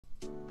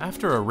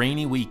After a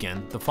rainy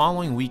weekend, the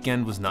following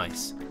weekend was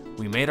nice.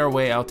 We made our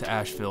way out to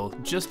Asheville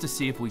just to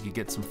see if we could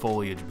get some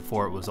foliage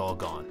before it was all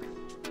gone.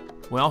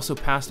 We also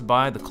passed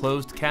by the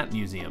closed cat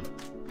museum.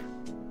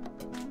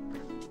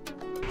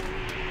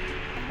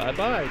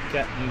 Bye-bye,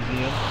 cat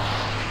museum.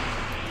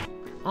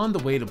 On the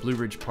way to Blue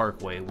Ridge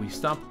Parkway, we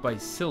stopped by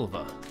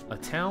Silva, a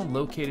town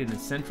located in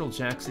central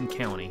Jackson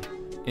County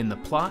in the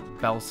Platte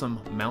Balsam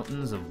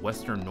Mountains of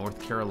western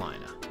North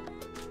Carolina.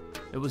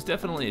 It was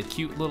definitely a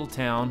cute little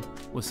town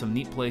with some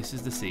neat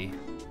places to see,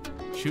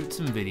 shoot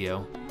some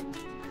video,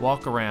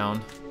 walk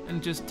around,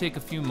 and just take a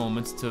few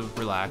moments to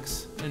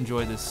relax and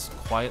enjoy this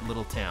quiet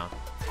little town.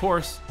 Of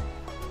course,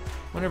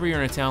 whenever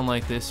you're in a town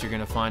like this, you're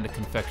going to find a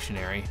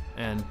confectionery,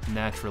 and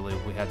naturally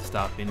we had to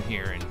stop in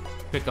here and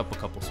pick up a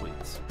couple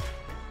sweets.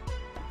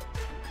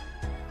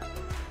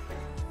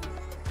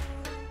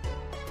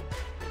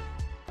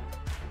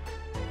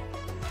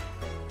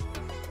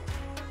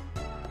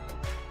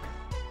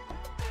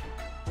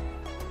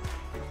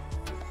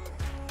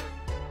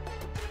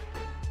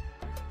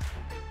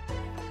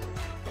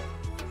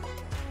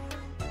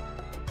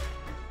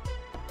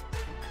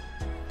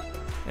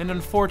 And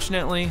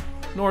unfortunately,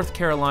 North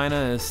Carolina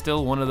is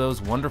still one of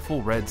those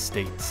wonderful red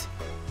states.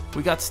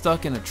 We got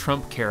stuck in a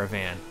Trump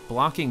caravan,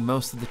 blocking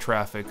most of the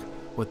traffic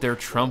with their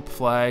Trump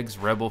flags,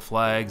 rebel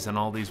flags, and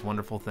all these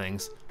wonderful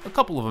things. A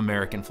couple of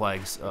American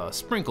flags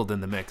sprinkled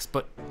in the mix,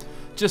 but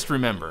just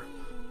remember,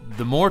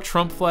 the more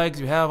Trump flags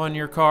you have on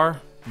your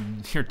car,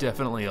 you're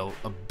definitely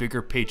a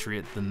bigger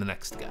patriot than the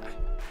next guy.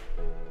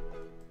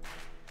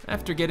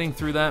 After getting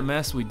through that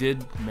mess, we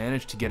did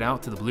manage to get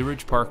out to the Blue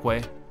Ridge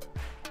Parkway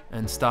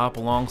and stop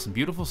along some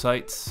beautiful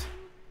sights.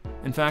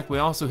 In fact, we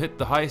also hit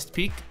the highest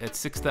peak at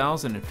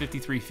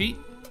 6,053 feet.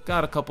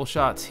 Got a couple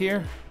shots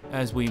here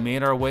as we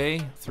made our way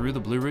through the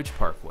Blue Ridge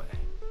Parkway.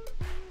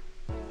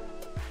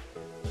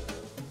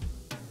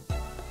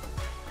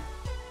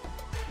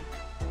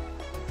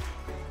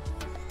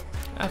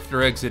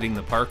 After exiting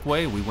the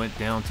parkway, we went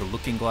down to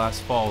Looking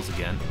Glass Falls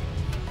again,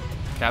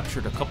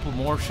 captured a couple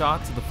more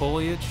shots of the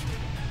foliage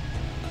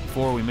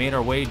before we made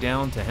our way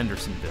down to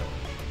Hendersonville.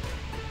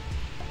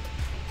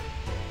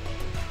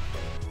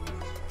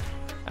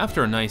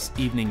 After a nice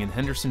evening in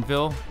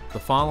Hendersonville, the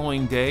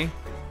following day,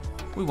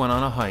 we went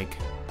on a hike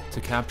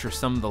to capture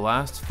some of the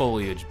last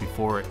foliage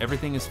before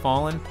everything is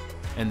fallen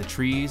and the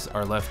trees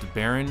are left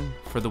barren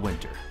for the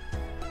winter.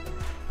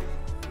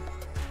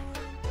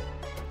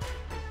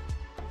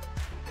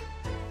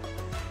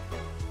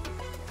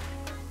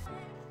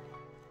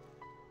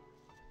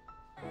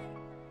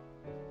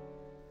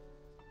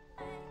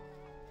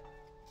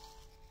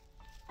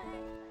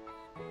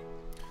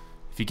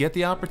 If you get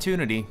the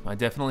opportunity, I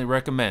definitely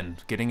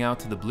recommend getting out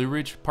to the Blue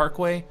Ridge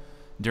Parkway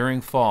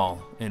during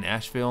fall in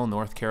Asheville,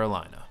 North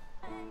Carolina.